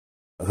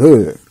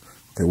hood.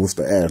 Okay, what's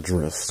the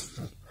address?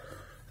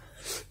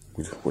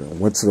 We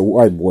went to the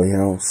white boy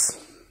house.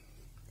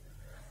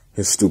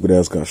 His stupid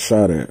ass got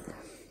shot at.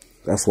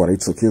 That's why they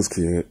took his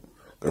kid.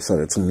 Got shot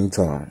at too many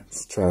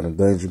times. Child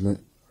endangerment.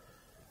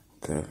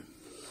 Okay.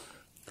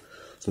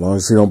 As long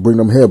as he don't bring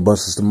them head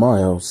busters to my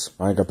house,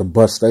 I ain't got to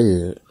bust their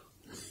head.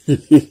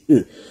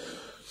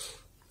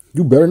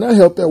 You better not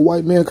help that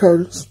white man,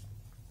 Curtis.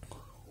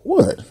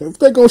 What? If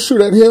they gonna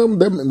shoot at him,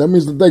 that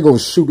means that they gonna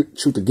shoot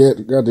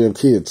the goddamn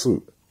kid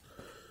too.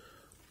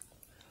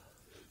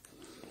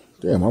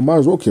 Damn, I might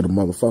as well kill the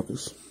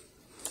motherfuckers.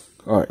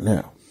 Alright,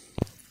 now.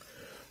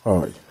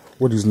 Alright,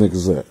 where these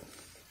niggas at?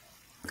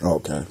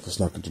 Okay, let's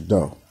knock at the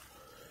door.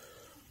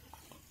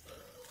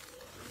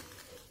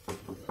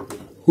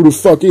 Who the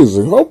fuck is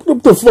it? Open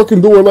up the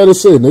fucking door and let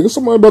us in, nigga.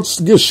 Somebody about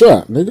to get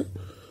shot, nigga.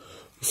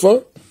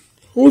 Fuck?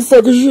 Who the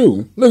fuck is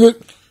you?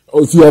 Nigga,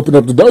 oh, if you open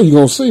up the door, you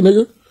gonna see,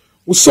 nigga.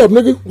 What's up,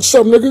 nigga? What's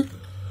up, nigga?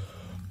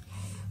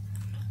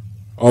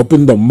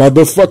 Open the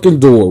motherfucking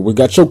door. We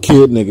got your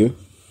kid, nigga.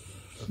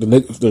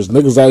 There's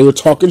niggas out here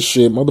talking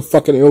shit.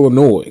 Motherfucking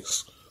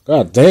Illinois.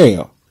 God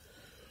damn.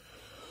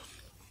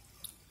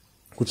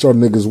 What y'all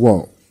niggas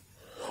want?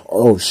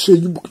 Oh, shit,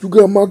 you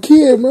got my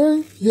kid,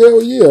 man.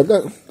 Hell yeah.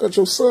 I got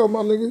your son, my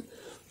nigga.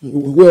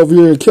 We over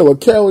here in Killer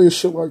Cali and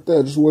shit like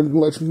that. Just wanted to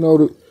let you know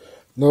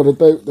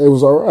that they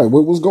was all right.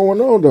 What was going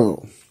on,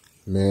 though?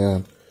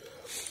 Man.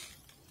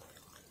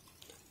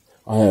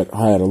 I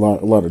had a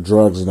lot of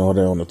drugs and all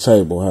that on the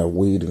table. I had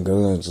weed and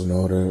guns and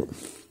all that.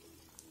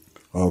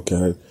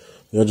 Okay.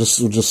 Yeah,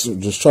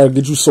 just try to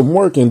get you some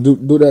work and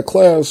do that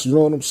class, you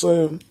know what I'm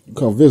saying? You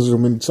come visit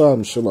them anytime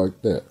and shit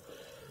like that.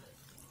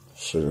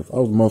 Shit, if I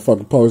was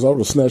motherfucking police, I would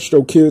have snatched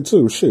your kid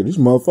too. Shit, these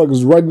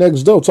motherfuckers right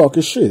next door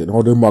talking shit.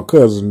 All them my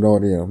cousins and all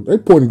them. They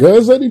pointing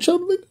guns at each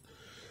other, nigga.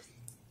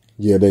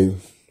 Yeah,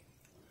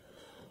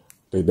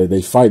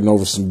 they fighting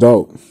over some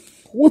dope.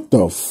 What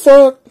the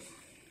fuck?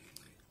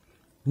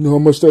 You know how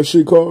much that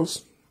shit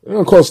costs? It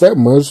don't cost that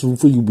much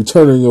for you to be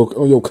turning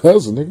on your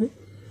cousin, nigga.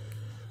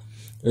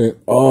 And,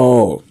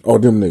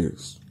 them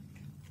niggas.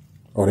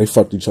 Oh, they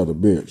fucked each other,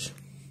 bitch.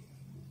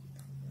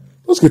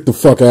 Let's get the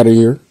fuck out of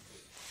here.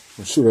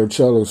 And shoot at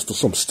each other for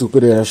some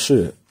stupid ass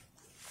shit.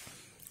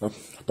 I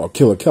thought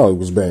Killer Cali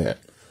was bad.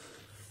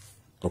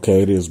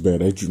 Okay, it is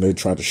bad. They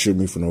tried to shoot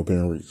me for no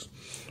apparent reason.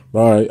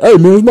 Alright. Hey,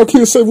 man, is my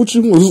kid safe with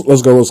you?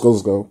 Let's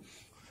go.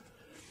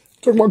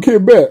 Take my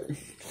kid back.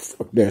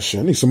 Fuck that shit.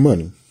 I need some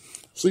money.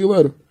 See you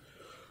later.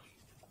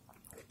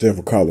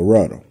 Denver,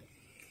 Colorado.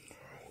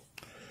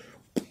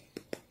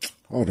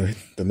 Oh,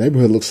 the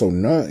neighborhood looks so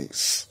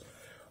nice.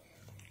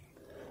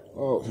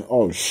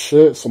 Oh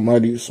shit!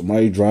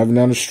 Somebody driving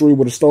down the street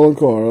with a stolen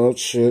car. Oh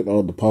shit!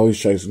 Oh, the police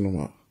chasing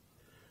them out.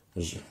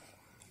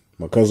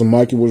 My cousin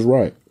Mikey was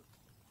right.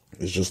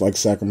 It's just like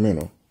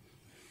Sacramento.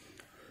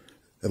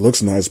 It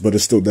looks nice, but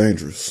it's still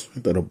dangerous.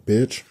 Ain't that a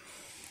bitch?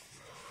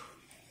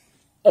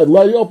 Hey,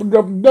 lady, open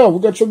up the door. We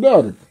got your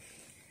daughter.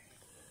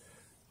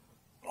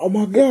 Oh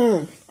my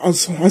God! I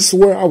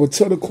swear I would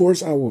tell the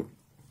courts I will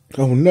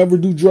never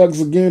do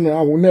drugs again, and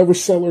I will never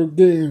sell her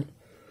again.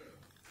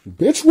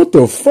 Bitch, what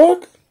the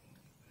fuck?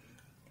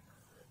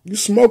 You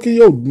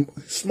smoking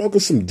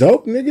some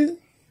dope, nigga?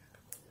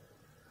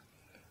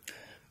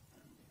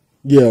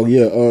 Yeah, we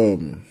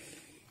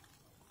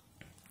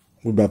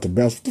about to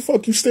bounce. What the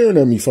fuck you staring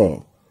at me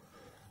for?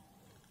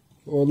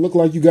 Well, it look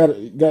like you got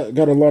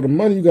a lot of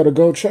money. You got a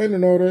gold chain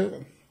and all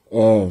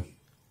that.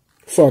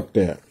 Fuck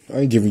that.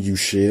 I ain't giving you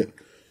shit.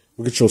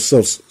 Go get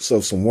yourself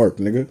some work,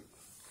 nigga.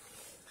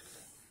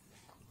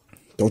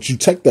 Don't you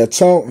take that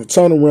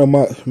tone around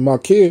my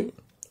kid.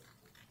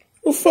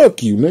 Well,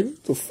 fuck you,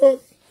 nigga. The fuck?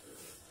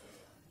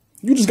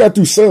 You just got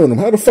through selling them.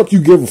 How the fuck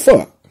you give a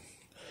fuck?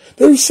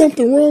 There's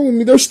something wrong with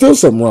me. There's still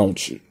something wrong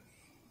with you.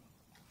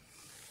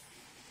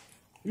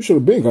 You should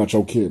have been got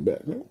your kid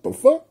back, man. What the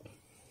fuck?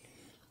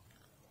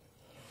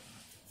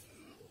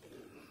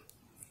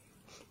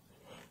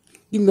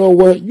 You know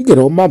what? You get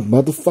on my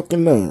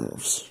motherfucking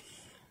nerves.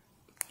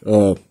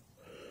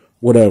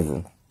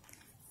 Whatever.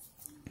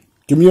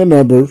 Give me your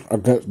number.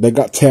 They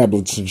got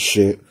tablets and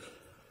shit.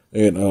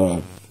 And,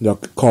 y'all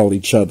can call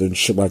each other and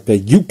shit like that.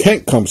 You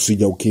can't come see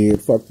your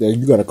kid. Fuck that.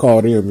 You gotta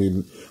call them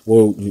and,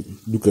 well,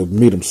 you could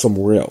meet them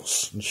somewhere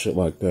else and shit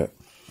like that.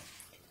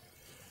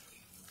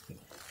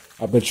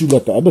 I bet you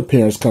let the other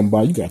parents come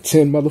by. You got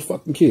 10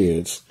 motherfucking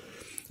kids.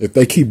 If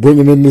they keep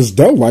bringing in this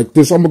dough like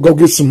this, I'm gonna go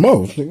get some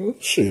more. Nigga.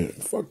 Shit.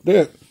 Fuck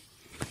that.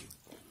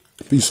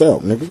 Peace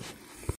out, nigga.